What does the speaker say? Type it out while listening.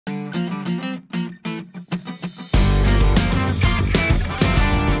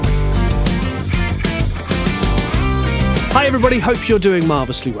Hi everybody, hope you're doing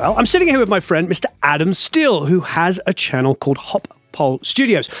marvelously well. I'm sitting here with my friend, Mr. Adam Steele, who has a channel called Hop Pole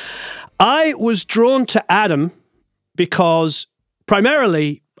Studios. I was drawn to Adam because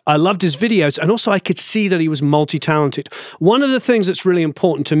primarily I loved his videos, and also I could see that he was multi-talented. One of the things that's really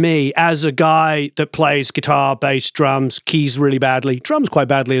important to me as a guy that plays guitar, bass, drums, keys really badly, drums quite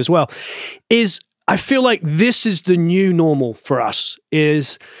badly as well, is I feel like this is the new normal for us,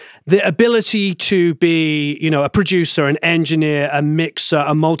 is the ability to be, you know, a producer, an engineer, a mixer,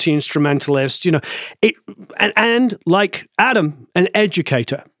 a multi-instrumentalist, you know, and like Adam, an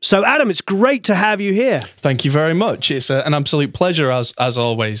educator. So Adam, it's great to have you here. Thank you very much. It's an absolute pleasure as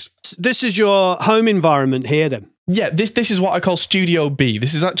always. This is your home environment here then? Yeah, this is what I call Studio B.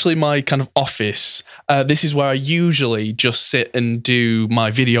 This is actually my kind of office. This is where I usually just sit and do my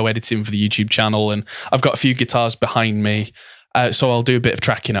video editing for the YouTube channel, and I've got a few guitars behind me. So I'll do a bit of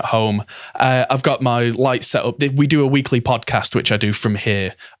tracking at home. I've got my lights set up. We do a weekly podcast, which I do from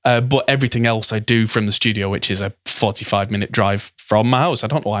here. But everything else I do from the studio, which is a 45-minute drive from my house. I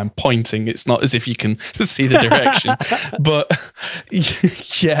don't know why I'm pointing. It's not as if you can see the direction. But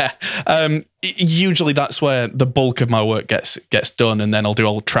yeah, usually that's where the bulk of my work gets done. And then I'll do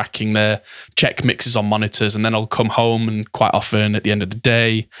all the tracking there, check mixes on monitors. And then I'll come home, and quite often at the end of the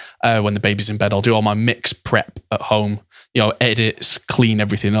day, when the baby's in bed, I'll do all my mix prep at home. You know, edits, clean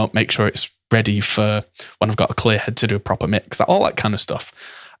everything up, make sure it's ready for when I've got a clear head to do a proper mix, all that kind of stuff.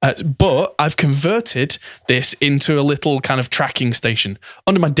 But I've converted this into a little kind of tracking station.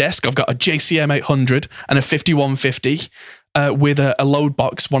 Under my desk, I've got a JCM 800 and a 5150 with a load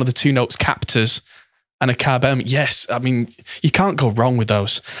box, one of the 2 notes captors, and a cab M. Yes, I mean, you can't go wrong with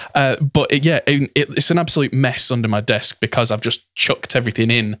those. But it's an absolute mess under my desk because I've just chucked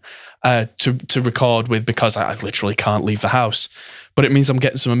everything in to record with, because I literally can't leave the house. But it means I'm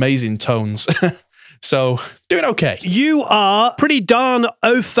getting some amazing tones. So, doing okay. You are pretty darn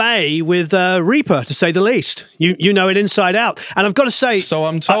au fait with Reaper, to say the least. You know it inside out. And I've got to say... So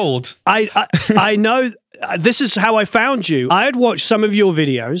I'm told. I know... This is how I found you. I had watched some of your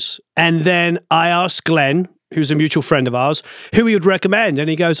videos, and then I asked Glenn, who's a mutual friend of ours, who he would recommend. And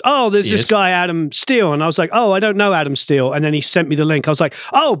he goes, oh, there's this guy, Adam Steele. And I was like, oh, I don't know Adam Steele. And then he sent me the link. I was like,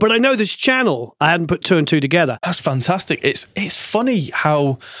 oh, but I know this channel. I hadn't put 2 and 2 together. That's fantastic. It's funny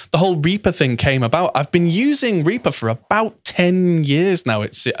how the whole Reaper thing came about. I've been using Reaper for about 10 years now,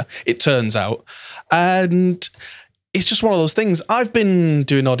 it turns out. And it's just one of those things. I've been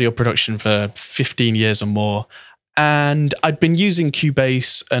doing audio production for 15 years or more, and I'd been using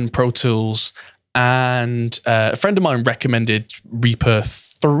Cubase and Pro Tools, and a friend of mine recommended Reaper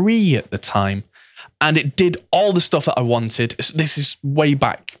 3 at the time, and it did all the stuff that I wanted. This is way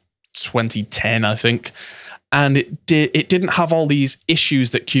back 2010, I think. And it didn't have all these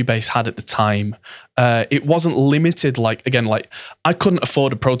issues that Cubase had at the time. It wasn't limited, like I couldn't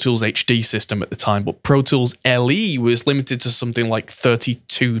afford a Pro Tools HD system at the time, but Pro Tools LE was limited to something like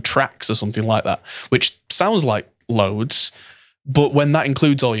 32 tracks or something like that, which sounds like loads. But when that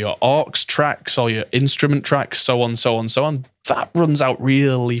includes all your aux tracks, all your instrument tracks, so on, so on, so on, that runs out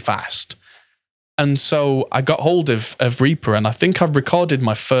really fast. And so I got hold of Reaper, and I think I recorded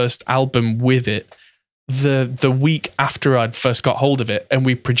my first album with it the week after I'd first got hold of it, and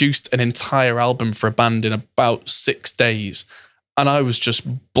we produced an entire album for a band in about 6 days, and I was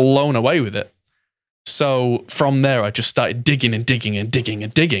just blown away with it. So from there, I just started digging and digging and digging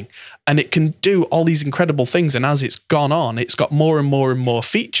and digging, and it can do all these incredible things. And as it's gone on, it's got more and more and more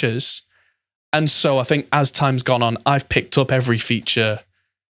features. And so I think as time's gone on, I've picked up every feature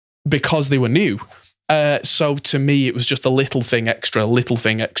because they were new. So to me, it was just a little thing extra, little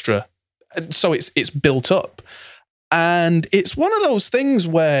thing extra. And so it's built up. And it's one of those things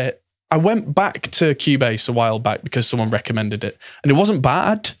where I went back to Cubase a while back because someone recommended it. And it wasn't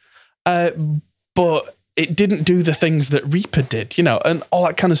bad, but it didn't do the things that Reaper did, you know, and all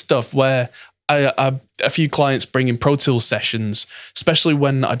that kind of stuff where a few clients bring in Pro Tools sessions, especially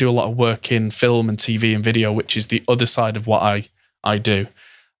when I do a lot of work in film and TV and video, which is the other side of what I do.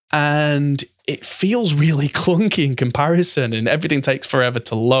 And it feels really clunky in comparison, and everything takes forever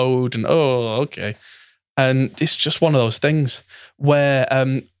to load, and oh, okay. And it's just one of those things where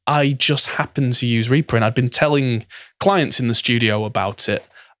I just happen to use Reaper, and I'd been telling clients in the studio about it.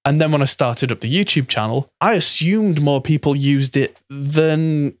 And then when I started up the YouTube channel, I assumed more people used it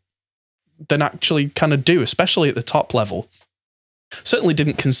than actually kind of do, especially at the top level. Certainly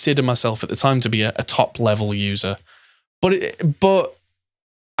didn't consider myself at the time to be a top level user, but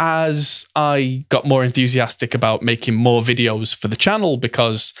as I got more enthusiastic about making more videos for the channel,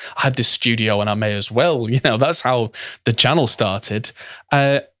 because I had this studio and I may as well, you know, that's how the channel started.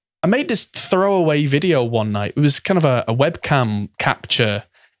 I made this throwaway video one night. It was kind of a webcam capture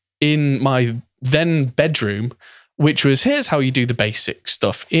in my then bedroom, which was, here's how you do the basic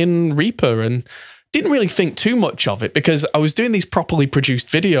stuff in Reaper, and didn't really think too much of it because I was doing these properly produced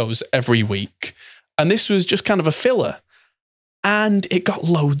videos every week. And this was just kind of a filler. And it got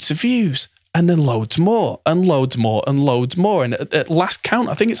loads of views, and then loads more, and loads more, and loads more. And at last count,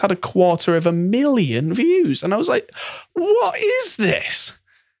 I think it's had 250,000 views. And I was like, what is this?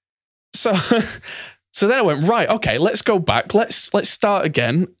 So then I went, right, okay, let's go back. Let's start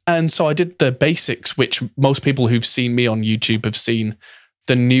again. And so I did the basics, which most people who've seen me on YouTube have seen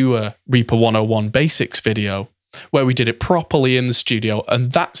the newer Reaper 101 basics video, where we did it properly in the studio.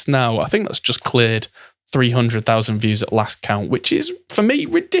 And that's now, I think that's just cleared 300,000 views at last count, which is, for me,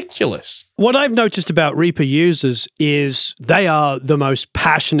 ridiculous. What I've noticed about Reaper users is they are the most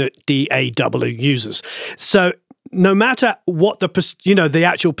passionate DAW users. So no matter what the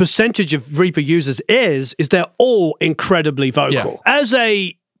actual percentage of Reaper users is they're all incredibly vocal. Yeah. As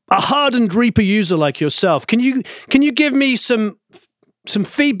a hardened Reaper user like yourself, can you give me some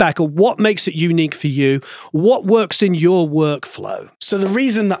feedback of what makes it unique for you? What works in your workflow? So the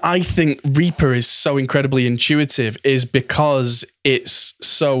reason that I think Reaper is so incredibly intuitive is because it's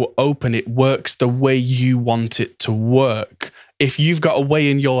so open. It works the way you want it to work. If you've got a way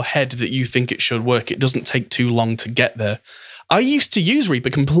in your head that you think it should work, it doesn't take too long to get there. I used to use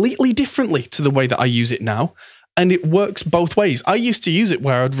Reaper completely differently to the way that I use it now, and it works both ways. I used to use it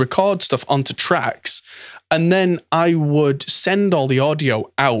where I'd record stuff onto tracks, and then I would send all the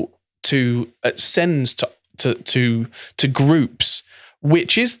audio out to to groups,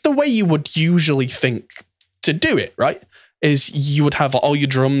 which is the way you would usually think to do it, right? Is you would have all your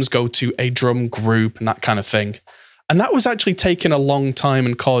drums go to a drum group and that kind of thing. And that was actually taking a long time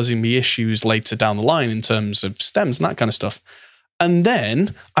and causing me issues later down the line in terms of stems and that kind of stuff. And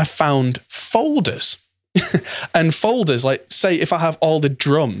then I found folders. And folders, like say if I have all the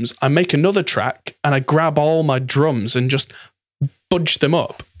drums, I make another track and I grab all my drums and just budge them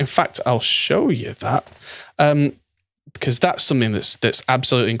up. In fact, I'll show you that because that's something that's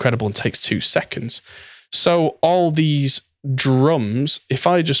absolutely incredible and takes 2 seconds. So all these drums, if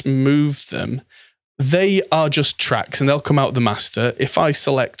I just move them, they are just tracks and they'll come out the master. If I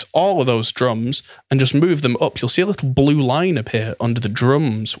select all of those drums and just move them up, you'll see a little blue line appear under the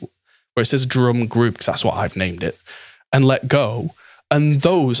drums where it says drum group, because that's what I've named it, and let go. And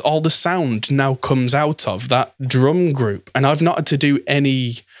those, all the sound now comes out of that drum group. And I've not had to do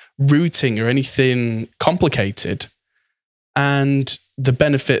any routing or anything complicated. And the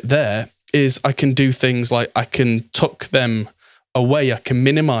benefit there is I can do things like I can tuck them away, I can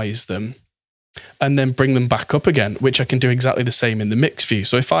minimize them, and then bring them back up again, which I can do exactly the same in the mix view.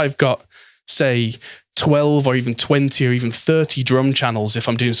 So if I've got, say, 12 or even 20 or even 30 drum channels, if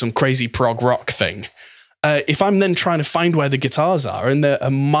I'm doing some crazy prog rock thing, if I'm then trying to find where the guitars are and they're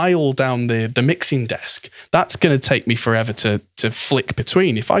a mile down the mixing desk, that's going to take me forever to flick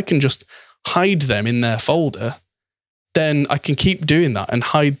between. If I can just hide them in their folder, then I can keep doing that and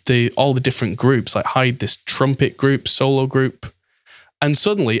hide all the different groups, like hide this trumpet group, solo group. And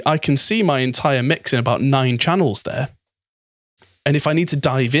suddenly I can see my entire mix in about 9 channels there. And if I need to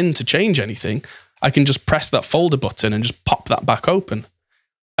dive in to change anything, I can just press that folder button and just pop that back open.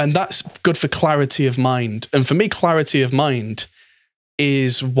 And that's good for clarity of mind. And for me, clarity of mind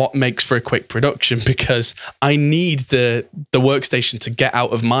is what makes for a quick production, because I need the workstation to get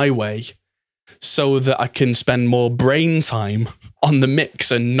out of my way so that I can spend more brain time on the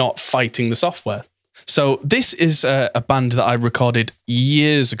mix and not fighting the software. So this is a band that I recorded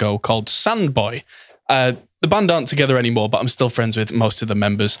years ago called Sandboy. The band aren't together anymore, but I'm still friends with most of the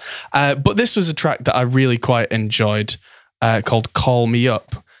members. But this was a track that I really quite enjoyed called Call Me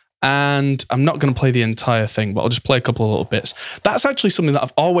Up. And I'm not going to play the entire thing, but I'll just play a couple of little bits. That's actually something that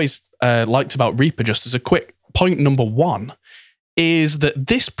I've always liked about Reaper, just as a quick point number 1, is that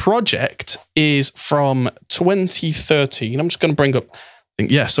this project is from 2013. I'm just going to bring up...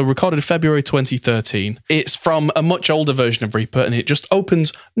 Yeah, so recorded February 2013. It's from a much older version of Reaper, and it just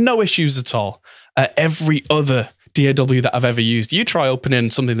opens no issues at all. Every other DAW that I've ever used, you try opening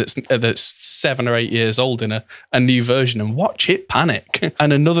something that's 7 or 8 years old in a new version and watch it panic.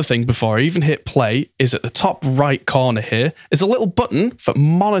 And another thing before I even hit play is at the top right corner here is a little button for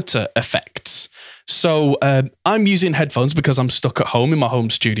monitor effects. So I'm using headphones because I'm stuck at home in my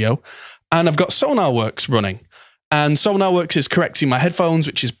home studio, and I've got SonarWorks running. And SonarWorks is correcting my headphones,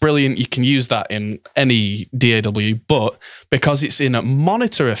 which is brilliant. You can use that in any DAW, but because it's in a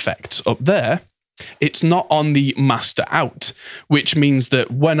monitor effects up there, it's not on the master out, which means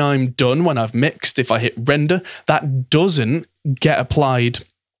that when I'm done, when I've mixed, if I hit render, that doesn't get applied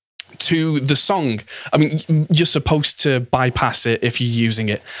to the song. I mean, you're supposed to bypass it if you're using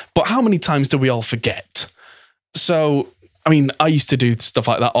it, but how many times do we all forget? So, I mean, I used to do stuff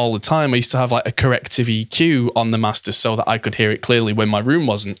like that all the time. I used to have like a corrective EQ on the master so that I could hear it clearly when my room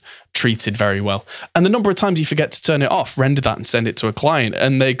wasn't treated very well. And the number of times you forget to turn it off, render that and send it to a client,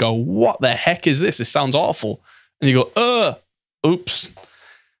 and they go, what the heck is this? This sounds awful. And you go, oops.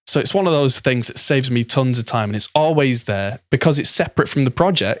 So it's one of those things that saves me tons of time, and it's always there because it's separate from the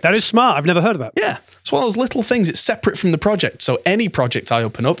project. That is smart. I've never heard of that. Yeah. It's one of those little things. It's separate from the project. So any project I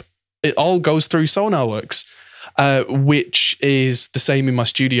open up, it all goes through SonarWorks. Which is the same in my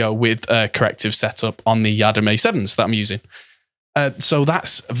studio with corrective setup on the Adam A7s that I'm using. So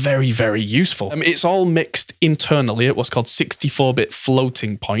that's very, very useful. It's all mixed internally at what's called 64-bit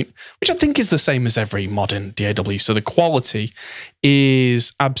floating point, which I think is the same as every modern DAW. So the quality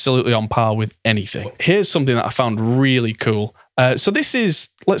is absolutely on par with anything. Here's something that I found really cool. So this is,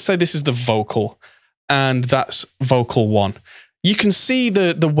 let's say this is the vocal, and that's vocal 1. You can see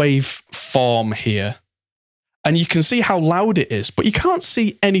the waveform here. And you can see how loud it is, but you can't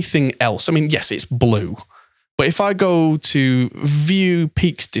see anything else. I mean, yes, it's blue. But if I go to View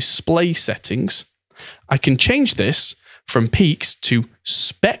Peaks Display Settings, I can change this from peaks to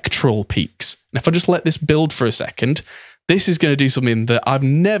spectral peaks. And if I just let this build for a second, this is going to do something that I've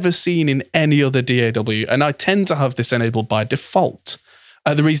never seen in any other DAW. And I tend to have this enabled by default.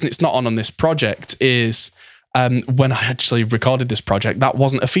 The reason it's not on this project is when I actually recorded this project, that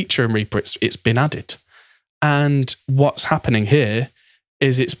wasn't a feature in Reaper. It's been added. And what's happening here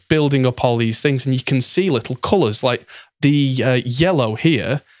is it's building up all these things, and you can see little colors like the yellow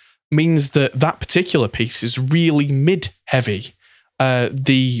here means that that particular piece is really mid heavy.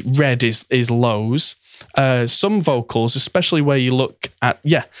 The red is lows. Some vocals, especially where you look at,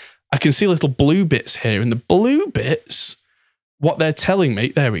 I can see little blue bits here, and the blue bits, what they're telling me,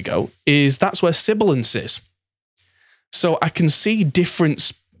 there we go, is that's where sibilance is. So I can see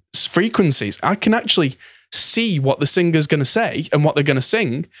different frequencies. I can actually see what the singer's going to say and what they're going to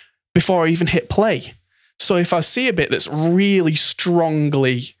sing before I even hit play. So if I see a bit that's really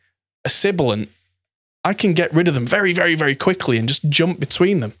strongly sibilant, I can get rid of them very, very, very quickly and just jump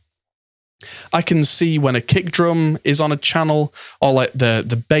between them. I can see when a kick drum is on a channel, or like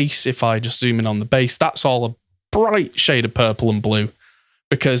the bass, if I just zoom in on the bass, that's all a bright shade of purple and blue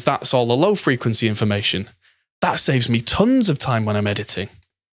because that's all the low frequency information. That saves me tons of time when I'm editing.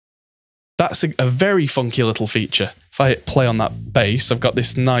 That's a very funky little feature. If I hit play on that bass, I've got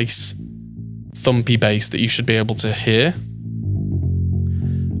this nice thumpy bass that you should be able to hear.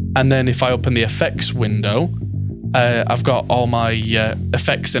 And then if I open the effects window, I've got all my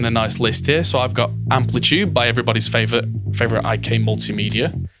effects in a nice list here. So I've got Amplitude by everybody's favorite IK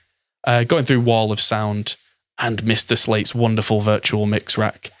Multimedia, going through Wall of Sound and Mr. Slate's wonderful virtual mix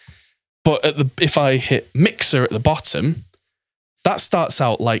rack. But if I hit Mixer at the bottom, that starts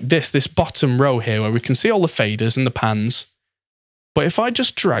out like this bottom row here where we can see all the faders and the pans. But if I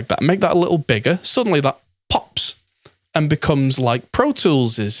just drag that and make that a little bigger, suddenly that pops and becomes like Pro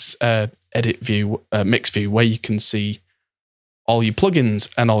Tools' edit view, mix view, where you can see all your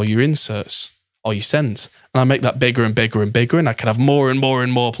plugins and all your inserts, all your sends. And I make that bigger and bigger and bigger, and I can have more and more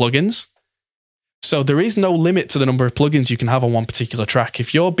and more plugins. So there is no limit to the number of plugins you can have on one particular track.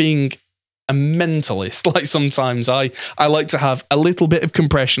 If you're being a mentalist, like sometimes I like to have a little bit of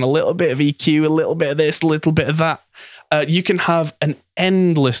compression, a little bit of EQ, a little bit of this, a little bit of that. You can have an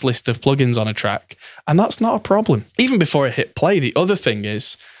endless list of plugins on a track, and that's not a problem. Even before I hit play, the other thing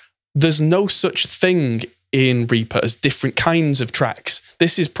is there's no such thing in Reaper as different kinds of tracks.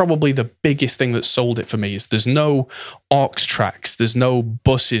 This is probably the biggest thing that sold it for me, is there's no aux tracks, there's no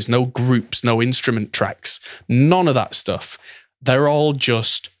buses, no groups, no instrument tracks, none of that stuff. They're all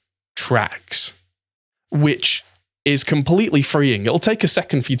just tracks, which is completely freeing. It'll take a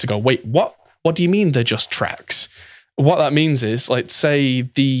second for you to go, wait, what? What do you mean they're just tracks? What that means is, like, say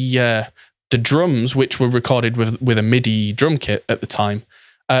the drums, which were recorded with a MIDI drum kit at the time,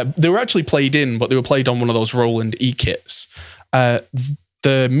 they were actually played in, but they were played on one of those Roland E kits.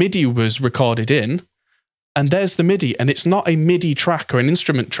 The MIDI was recorded in, and there's the MIDI, and it's not a MIDI track or an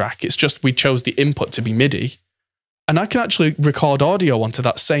instrument track. It's just we chose the input to be MIDI. And I can actually record audio onto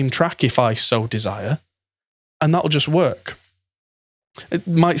that same track if I so desire, and that'll just work. It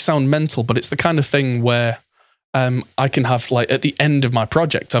might sound mental, but it's the kind of thing where I can have, like, at the end of my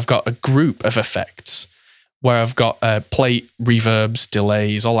project, I've got a group of effects where I've got plate, reverbs,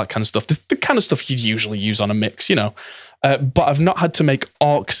 delays, all that kind of stuff. The kind of stuff you'd usually use on a mix, you know. But I've not had to make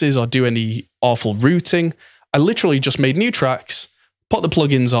auxes or do any awful routing. I literally just made new tracks, put the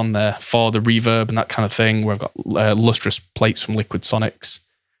plugins on there for the reverb and that kind of thing, where I've got lustrous plates from Liquid Sonics,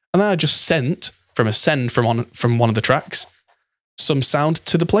 And then I just send from one of the tracks some sound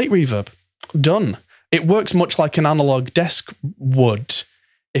to the plate reverb. Done. It works much like an analog desk would,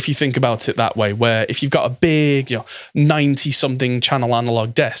 if you think about it that way, where if you've got a big, 90-something channel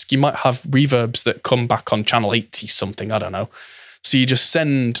analog desk, you might have reverbs that come back on channel 80-something, I don't know. So you just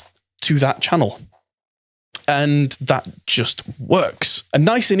send to that channel. And that just works. And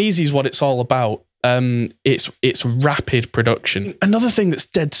nice and easy is what it's all about. It's rapid production. Another thing that's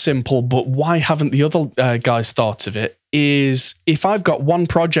dead simple, but why haven't the other guys thought of it, is if I've got one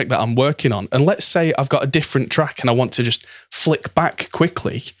project that I'm working on, and let's say I've got a different track and I want to just flick back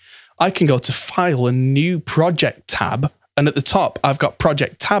quickly, I can go to File and New Project tab, and at the top I've got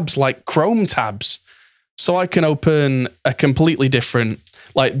project tabs like Chrome tabs. So I can open a completely different,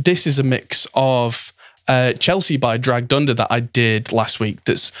 like this is a mix of Chelsea by Dragged Under that I did last week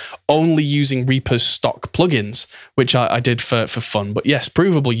that's only using Reaper's stock plugins, which I did for fun. But yes,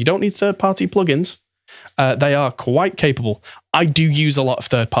 provable, you don't need third-party plugins. They are quite capable. I do use a lot of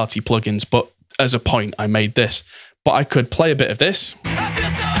third-party plugins, but as a point, I made this. But I could play a bit of this.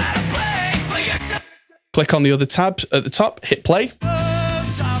 Click on the other tab at the top, hit play.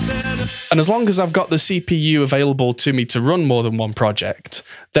 And as long as I've got the CPU available to me to run more than one project,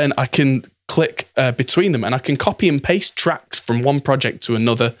 then I can click between them and I can copy and paste tracks from one project to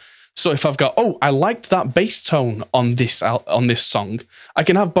another. So if I've got, oh, I liked that bass tone on this song, I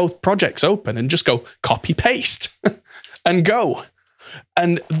can have both projects open and just go copy paste and go.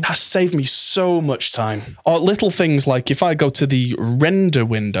 And that's saved me so much time. Or little things like if I go to the render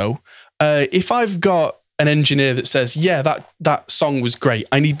window, if I've got an engineer that says, yeah, that song was great,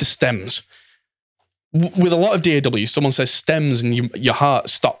 I need the stems. With a lot of DAW, someone says stems and your heart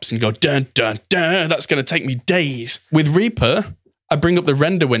stops and you go, dun, dun, dun, that's going to take me days. With Reaper, I bring up the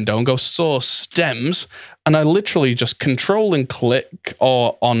render window and go source stems, and I literally just control and click,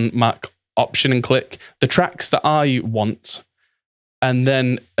 or on Mac, option and click the tracks that I want. And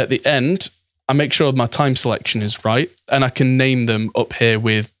then at the end, I make sure my time selection is right, and I can name them up here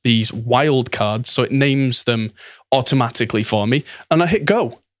with these wildcards, so it names them automatically for me, and I hit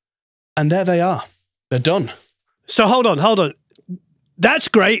go. And there they are. They're done. So hold on. That's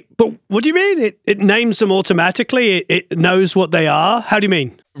great, but what do you mean? It names them automatically? It knows what they are? How do you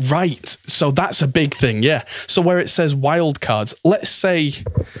mean? Right. So that's a big thing, yeah. So where it says wildcards, let's say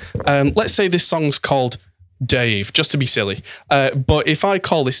this song's called Dave, just to be silly. But if I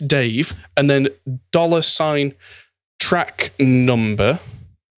call this Dave and then $ track number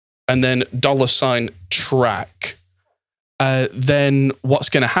and then $track, then what's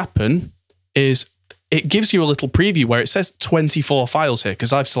going to happen is it gives you a little preview where it says 24 files here,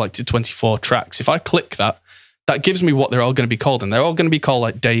 because I've selected 24 tracks. If I click that, that gives me what they're all going to be called. And they're all going to be called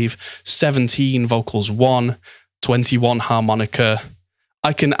like Dave 17 vocals 1, 21 harmonica.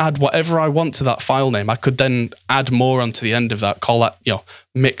 I can add whatever I want to that file name. I could then add more onto the end of that, call that,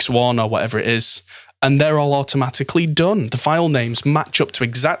 mix 1 or whatever it is. And they're all automatically done. The file names match up to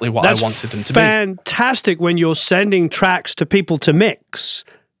exactly what I wanted them to be. Fantastic when you're sending tracks to people to mix.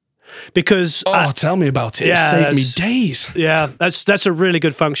 Because tell me about it. Yeah, it saved me days. Yeah, that's a really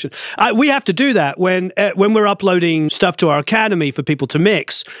good function. We have to do that when we're uploading stuff to our academy for people to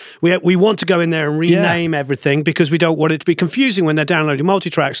mix. We want to go in there and rename everything because we don't want it to be confusing when they're downloading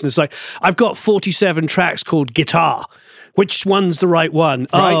multi-tracks. And it's like, I've got 47 tracks called guitar. Which one's the right one?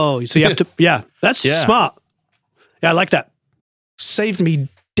 Right. Oh, so you have to. That's smart. Yeah, I like that. Saved me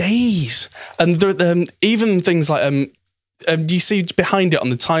days. And even things like you see behind it on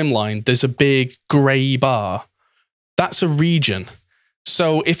the timeline, there's a big grey bar. That's a region.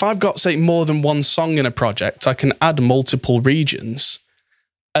 So if I've got, say, more than one song in a project, I can add multiple regions.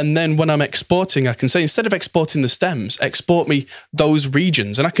 And then when I'm exporting, I can say, instead of exporting the stems, export me those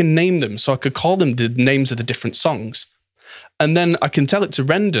regions. And I can name them. So I could call them the names of the different songs. And then I can tell it to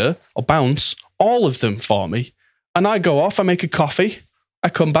render or bounce all of them for me. And I go off, I make a coffee, I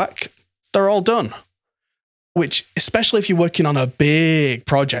come back, they're all done. Which, especially if you're working on a big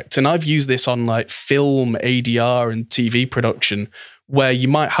project, and I've used this on like film, ADR, and TV production, where you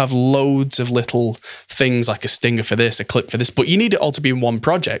might have loads of little things like a stinger for this, a clip for this, but you need it all to be in one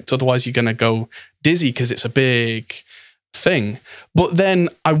project. Otherwise, you're going to go dizzy because it's a big thing. But then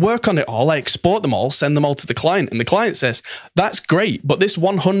I work on it all, I export them all, send them all to the client, and the client says, that's great, but this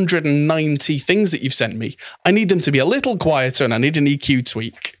 190 things that you've sent me, I need them to be a little quieter and I need an EQ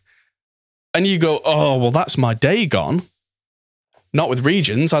tweak. And you go, oh, well, that's my day gone. Not with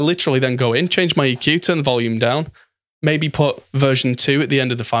regions. I literally then go in, change my EQ, turn the volume down, maybe put version 2 at the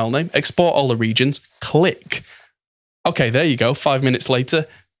end of the file name, export all the regions, click. Okay, there you go. 5 minutes later,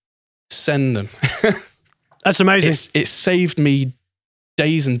 send them. That's amazing. It saved me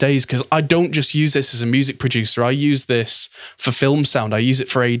days and days, because I don't just use this as a music producer. I use this for film sound. I use it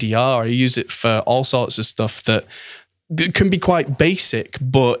for ADR. I use it for all sorts of stuff that can be quite basic,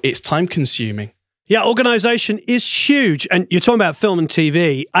 but it's time consuming. Yeah, organization is huge. And you're talking about film and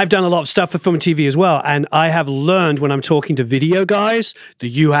TV. I've done a lot of stuff for film and TV as well. And I have learned when I'm talking to video guys that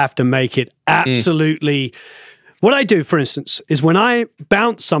you have to make it absolutely... What I do, for instance, is when I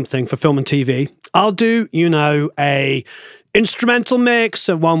bounce something for film and TV, I'll do, a instrumental mix,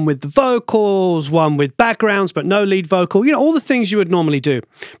 one with the vocals, one with backgrounds, but no lead vocal, all the things you would normally do.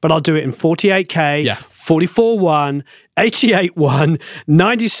 But I'll do it in 48K, 44.1, 88.1,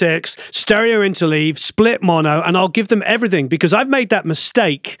 96, stereo interleave, split mono, and I'll give them everything because I've made that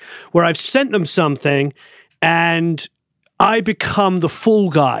mistake where I've sent them something and I become the fool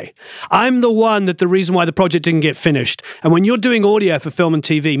guy. I'm the one that the reason why the project didn't get finished. And when you're doing audio for film and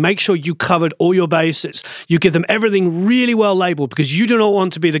TV, make sure you covered all your bases. You give them everything really well labeled because you do not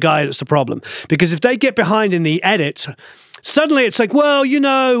want to be the guy that's the problem. Because if they get behind in the edit, suddenly it's like, well,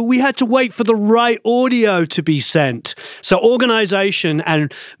 we had to wait for the right audio to be sent. So organization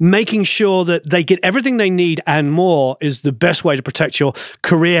and making sure that they get everything they need and more is the best way to protect your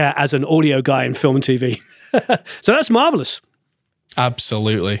career as an audio guy in film and TV. So that's marvelous.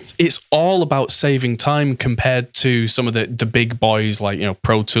 Absolutely. It's all about saving time compared to some of the big boys like,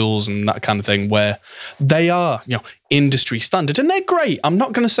 Pro Tools and that kind of thing, where they are, industry standard and they're great. I'm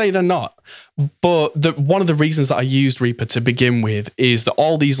not going to say they're not. But one of the reasons that I used Reaper to begin with is that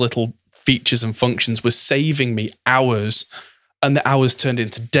all these little features and functions were saving me hours, and the hours turned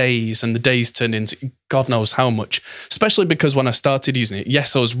into days, and the days turned into God knows how much, especially because when I started using it,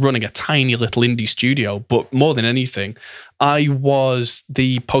 yes, I was running a tiny little indie studio, but more than anything, I was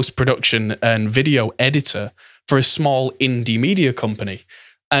the post-production and video editor for a small indie media company.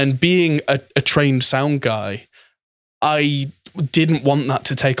 And being a trained sound guy, I didn't want that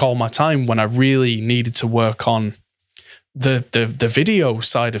to take all my time when I really needed to work on the video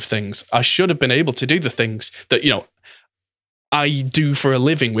side of things. I should have been able to do the things that, I do for a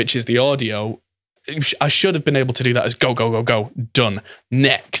living, which is the audio. I should have been able to do that as go, go, go, go, done,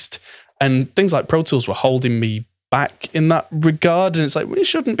 next. And things like Pro Tools were holding me back in that regard. And it's like, well, it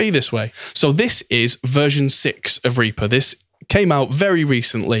shouldn't be this way. So this is version 6 of Reaper. This came out very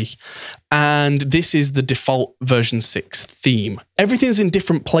recently. And this is the default version 6 theme. Everything's in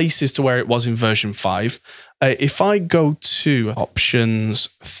different places to where it was in version 5. If I go to options,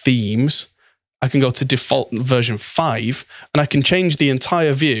 themes, I can go to default version 5 and I can change the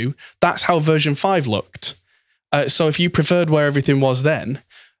entire view. That's how version 5 looked. So if you preferred where everything was then,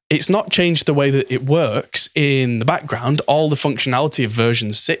 it's not changed the way that it works in the background. All the functionality of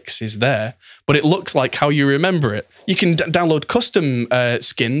version 6 is there, but it looks like how you remember it. You can download custom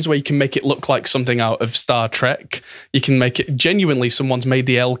skins where you can make it look like something out of Star Trek. You can make it genuinely someone's made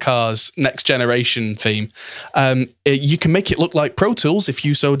the L-Cars Next Generation theme. You can make it look like Pro Tools if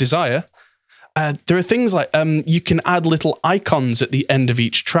you so desire. There are things like you can add little icons at the end of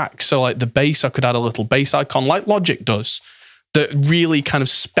each track. So like the bass, I could add a little bass icon like Logic does that really kind of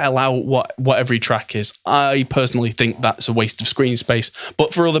spell out what every track is. I personally think that's a waste of screen space,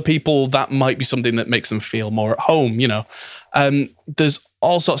 but for other people, that might be something that makes them feel more at home, There's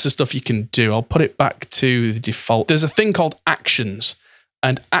all sorts of stuff you can do. I'll put it back to the default. There's a thing called actions,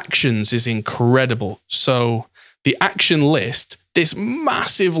 and actions is incredible. So the action list, this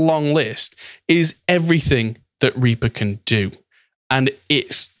massive long list, is everything that Reaper can do. And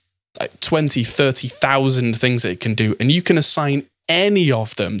it's like 20, 30,000 things that it can do. And you can assign any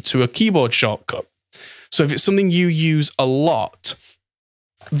of them to a keyboard shortcut. So if it's something you use a lot,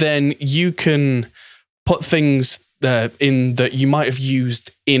 then you can put things in that you might have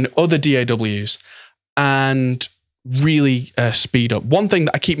used in other DAWs and really speed up. One thing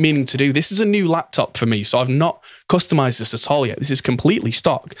that I keep meaning to do, this is a new laptop for me, so I've not customized this at all yet. This is completely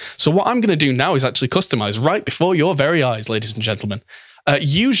stock. So what I'm going to do now is actually customize right before your very eyes, ladies and gentlemen.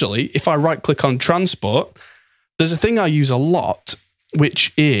 Usually, if I right-click on transport, there's a thing I use a lot,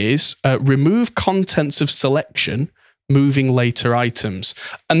 which is remove contents of selection, moving later items.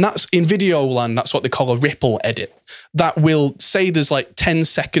 And that's in video land, that's what they call a ripple edit. That will say there's like 10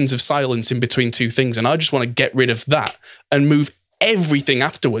 seconds of silence in between two things, and I just want to get rid of that and move everything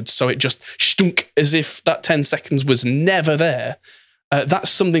afterwards, so it just stunk as if that 10 seconds was never there. That's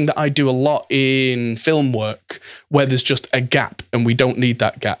something that I do a lot in film work, where there's just a gap and we don't need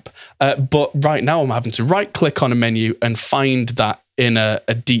that gap. But right now I'm having to right-click on a menu and find that in a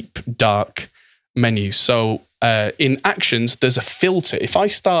deep, dark menu. So in actions, there's a filter. If I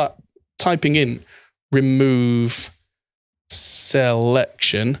start typing in remove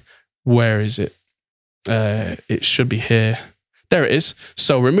selection, where is it? It should be here. There it is.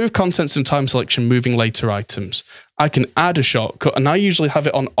 So remove contents and time selection, moving later items. I can add a shortcut, and I usually have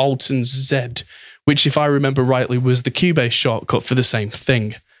it on Alt and Z, which, if I remember rightly, was the Cubase shortcut for the same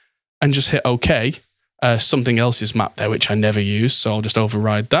thing. And just hit OK. Something else is mapped there, which I never use, so I'll just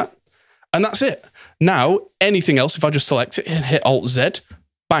override that. And that's it. Now, anything else, if I just select it and hit Alt Z,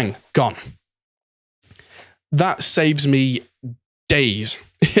 bang, gone. That saves me days.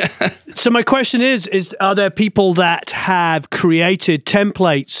 So my question is are there people that have created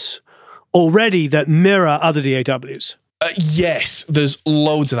templates already that mirror other DAWs? Yes, there's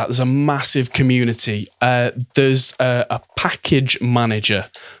loads of that. There's a massive community. There's a package manager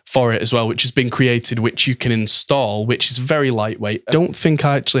for it as well, which has been created, which you can install, which is very lightweight. I don't think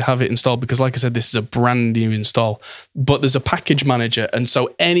I actually have it installed because, like I said, this is a brand new install. But there's a package manager. And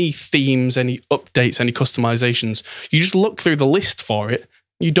so any themes, any updates, any customizations, you just look through the list for it,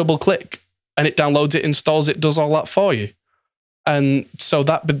 you double click, and it downloads it, installs it, does all that for you. And so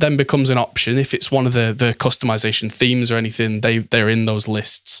that then becomes an option if it's one of the customization themes or anything, they're in those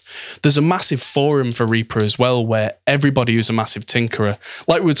lists. There's a massive forum for Reaper as well, where everybody who's a massive tinkerer,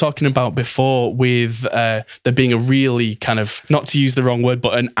 like we were talking about before with there being a really kind of, not to use the wrong word,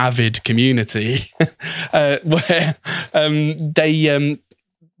 but an avid community, where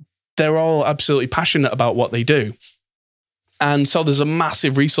they're all absolutely passionate about what they do. And so there's a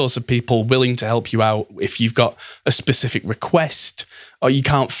massive resource of people willing to help you out if you've got a specific request or you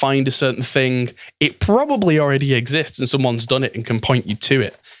can't find a certain thing. It probably already exists and someone's done it and can point you to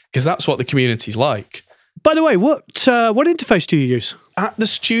it, because that's what the community's like. By the way, what interface do you use? At the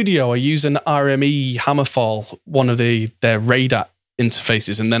studio, I use an RME Hammerfall, one of their RAID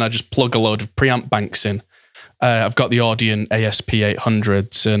interfaces, and then I just plug a load of preamp banks in. I've got the Audion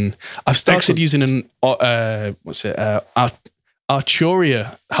ASP800s, and I've started using an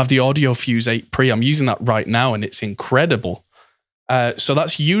Arturia, have the Audio Fuse 8 Pre. I'm using that right now, and it's incredible. So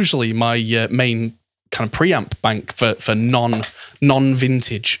that's usually my main kind of preamp bank for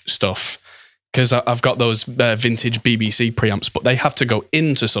non-vintage stuff, because I've got those vintage BBC preamps, but they have to go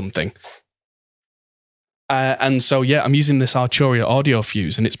into something. And so, yeah, I'm using this Arturia Audio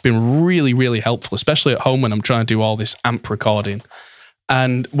Fuse, and it's been really, really helpful, especially at home when I'm trying to do all this amp recording.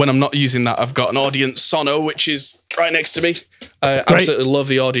 And when I'm not using that, I've got an Audient Sono, which is right next to me. Absolutely love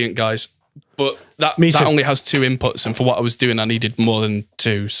the Audient, guys. But that only has 2 inputs, and for what I was doing, I needed more than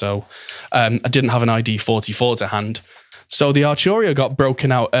 2. So I didn't have an ID44 to hand. So the Arturia got broken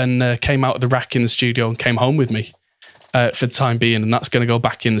out and came out of the rack in the studio and came home with me for the time being, and that's going to go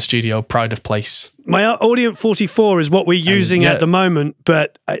back in the studio, pride of place. My Audient 44 is what we're using at the moment,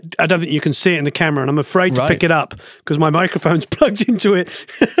 but I don't think you can see it in the camera, and I'm afraid to pick it up because my microphone's plugged into it.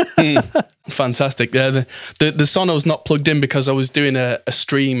 Fantastic. Yeah, the Sono's not plugged in because I was doing a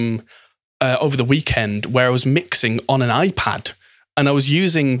stream over the weekend where I was mixing on an iPad, and I was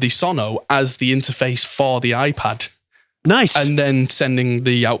using the Sono as the interface for the iPad. Nice. And then sending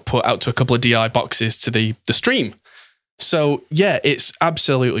the output out to a couple of DI boxes to the stream. So, yeah, it's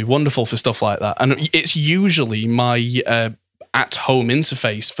absolutely wonderful for stuff like that. And it's usually my at-home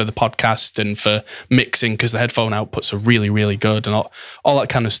interface for the podcast and for mixing, because the headphone outputs are really, really good and all that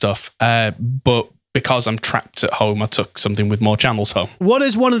kind of stuff. But because I'm trapped at home, I took something with more channels home. What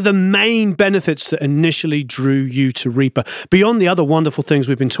is one of the main benefits that initially drew you to Reaper, beyond the other wonderful things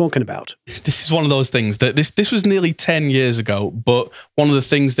we've been talking about? This is one of those things that this was nearly 10 years ago, but one of the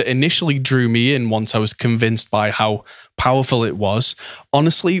things that initially drew me in once I was convinced by how powerful it was,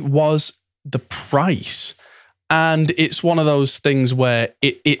 honestly, was the price. And it's one of those things where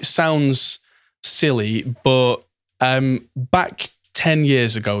it sounds silly, but back 10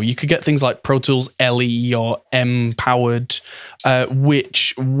 years ago, you could get things like Pro Tools LE or M powered,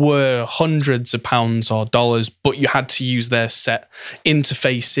 which were hundreds of pounds or dollars, but you had to use their set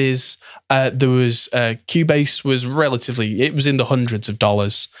interfaces. There was Cubase was it was in the hundreds of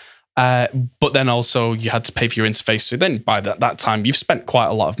dollars. But then also you had to pay for your interface. So then by that time, you've spent quite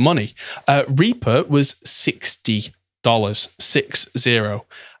a lot of money. Reaper was $60, 60.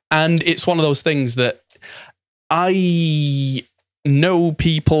 And it's one of those things that I know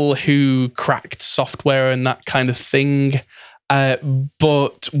people who cracked software and that kind of thing.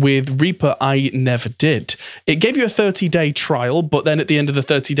 But with Reaper, I never did. It gave you a 30-day trial, but then at the end of the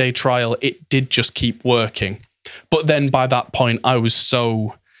 30-day trial, it did just keep working. But then by that point, I was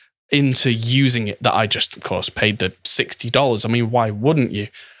so into using it that I just, of course, paid the $60. I mean, why wouldn't you?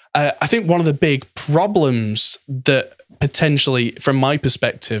 I think one of the big problems that potentially, from my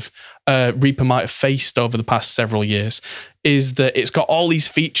perspective, Reaper might have faced over the past several years is that it's got all these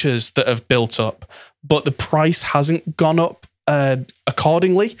features that have built up, but the price hasn't gone up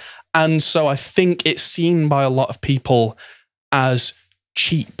accordingly. And so I think it's seen by a lot of people as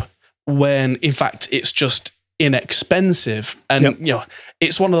cheap when in fact it's just inexpensive. And you know,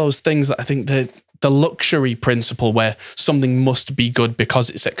 it's one of those things that I think that the luxury principle where something must be good because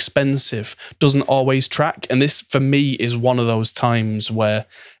it's expensive doesn't always track. And this, for me, is one of those times where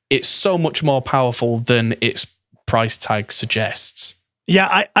it's so much more powerful than its price tag suggests.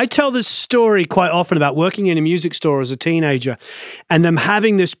 Yeah, I tell this story quite often about working in a music store as a teenager and them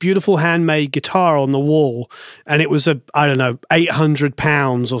having this beautiful handmade guitar on the wall. And it was I don't know,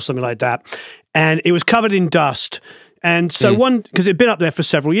 £800 or something like that. And it was covered in dust. And so because it'd been up there for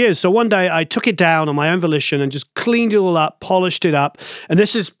several years. So one day I took it down on my own volition and just cleaned it all up, polished it up. And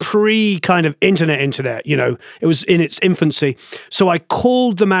this is pre kind of internet, you know, it was in its infancy. So I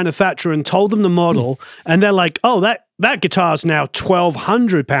called the manufacturer and told them the model and they're like, oh, that guitar's now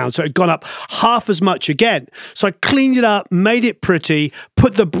 £1,200. So it had gone up half as much again. So I cleaned it up, made it pretty,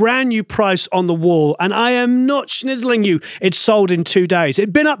 put the brand new price on the wall. And I am not schnizzling you. It sold in 2 days.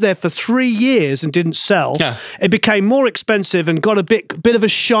 It'd been up there for 3 years and didn't sell. Yeah. It became more expensive and got a bit of a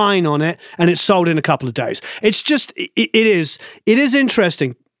shine on it. And it sold in a couple of days. It's just, it is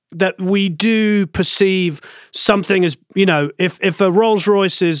interesting that we do perceive something as, you know, if a Rolls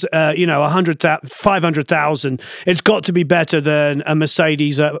Royce is, you know, 500,000, it's got to be better than a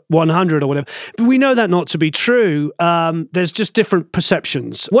Mercedes at 100 or whatever. But we know that not to be true. There's just different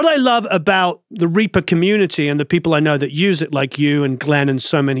perceptions. What I love about the Reaper community and the people I know that use it, like you and Glenn and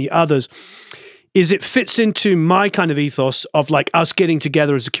so many others, is it fits into my kind of ethos of like us getting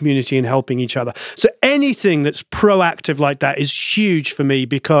together as a community and helping each other. So anything that's proactive like that is huge for me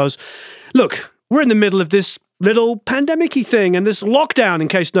because, look, we're in the middle of this little pandemic-y thing and this lockdown in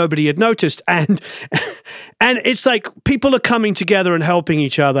case nobody had noticed. And it's like people are coming together and helping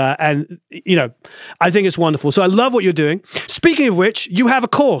each other. And, you know, I think it's wonderful. So I love what you're doing. Speaking of which, you have a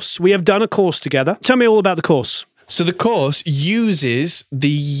course. We have done a course together. Tell me all about the course. So the course uses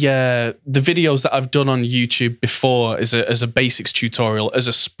the videos that I've done on YouTube before as a basics tutorial, as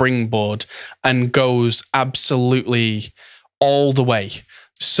a springboard, and goes absolutely all the way.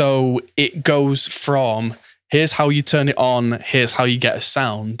 So it goes from here's how you turn it on, here's how you get a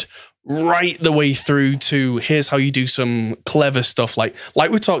sound, right the way through to here's how you do some clever stuff like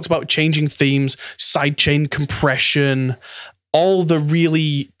we talked about, changing themes, sidechain compression, all the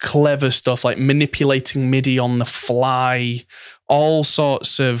really clever stuff like manipulating MIDI on the fly, all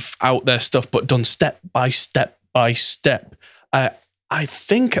sorts of out there stuff, but done step by step by step. I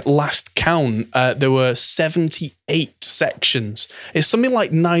think at last count, there were 78 sections. It's something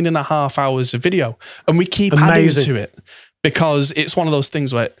like 9.5 hours of video. And we keep adding to it because it's one of those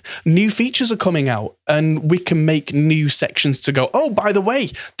things where new features are coming out and we can make new sections to go, oh, by the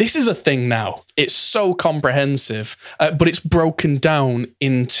way, this is a thing now. It's so comprehensive, but it's broken down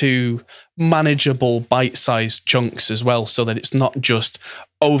into manageable bite-sized chunks as well so that it's not just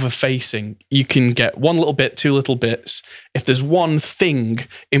overfacing. You can get one little bit, two little bits. If there's one thing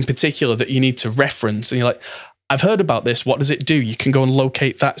in particular that you need to reference and you're like, I've heard about this, what does it do? You can go and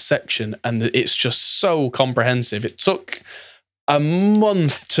locate that section and it's just so comprehensive. It took a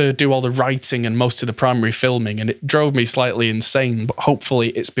month to do all the writing and most of the primary filming and it drove me slightly insane, but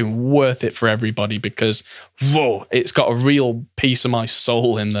hopefully it's been worth it for everybody because, whoa, it's got a real piece of my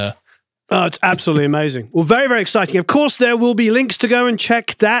soul in there. Oh, it's absolutely amazing. Well, very, very exciting. Of course, there will be links to go and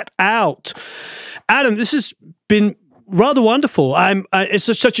check that out. Adam, this has been rather wonderful.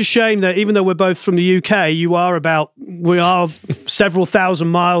 It's such a shame that even though we're both from the UK, we are several thousand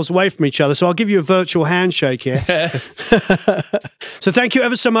miles away from each other. So I'll give you a virtual handshake here. Yes. So thank you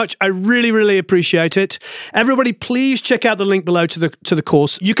ever so much. I really, really appreciate it. Everybody, please check out the link below to the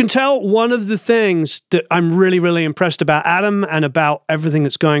course. You can tell one of the things that I'm really, really impressed about Adam and about everything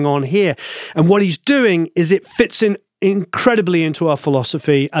that's going on here and what he's doing is it fits in incredibly into our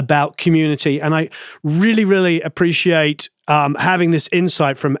philosophy about community. And I really, really appreciate having this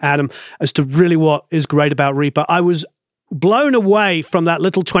insight from Adam as to really what is great about Reaper. I was blown away from that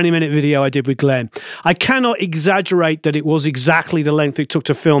little 20-minute video I did with Glenn. I cannot exaggerate that it was exactly the length it took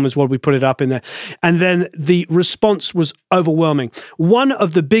to film as what we put it up in there. And then the response was overwhelming. One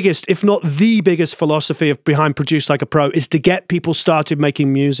of the biggest, if not the biggest philosophy behind Produce Like a Pro is to get people started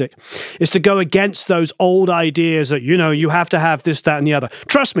making music. Is to go against those old ideas that, you know, you have to have this, that, and the other.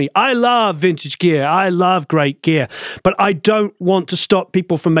 Trust me, I love vintage gear. I love great gear. But I don't want to stop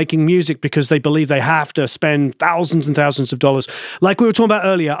people from making music because they believe they have to spend thousands and thousands of dollars. Like we were talking about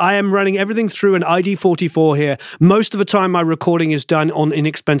earlier, I am running everything through an ID44 here. Most of the time my recording is done on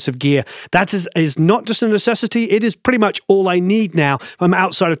inexpensive gear. That is not just a necessity, it is pretty much all I need now. I'm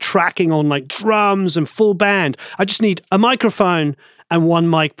outside of tracking on like drums and full band. I just need a microphone and one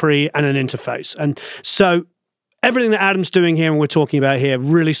mic pre and an interface. And so everything that Adam's doing here and we're talking about here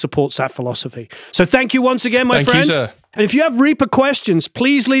really supports that philosophy. So thank you once again, my friend. Thank you, sir. And if you have Reaper questions,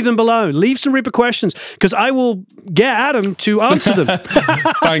 please leave them below. Leave some Reaper questions because I will get Adam to answer them.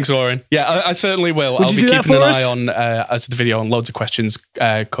 Thanks, Warren. Yeah, I certainly will. I'll be keeping an eye on as the video and loads of questions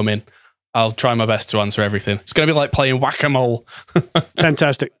come in. I'll try my best to answer everything. It's going to be like playing whack-a-mole.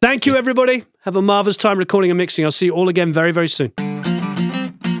 Fantastic. Thank you, everybody. Have a marvelous time recording and mixing. I'll see you all again very, very soon.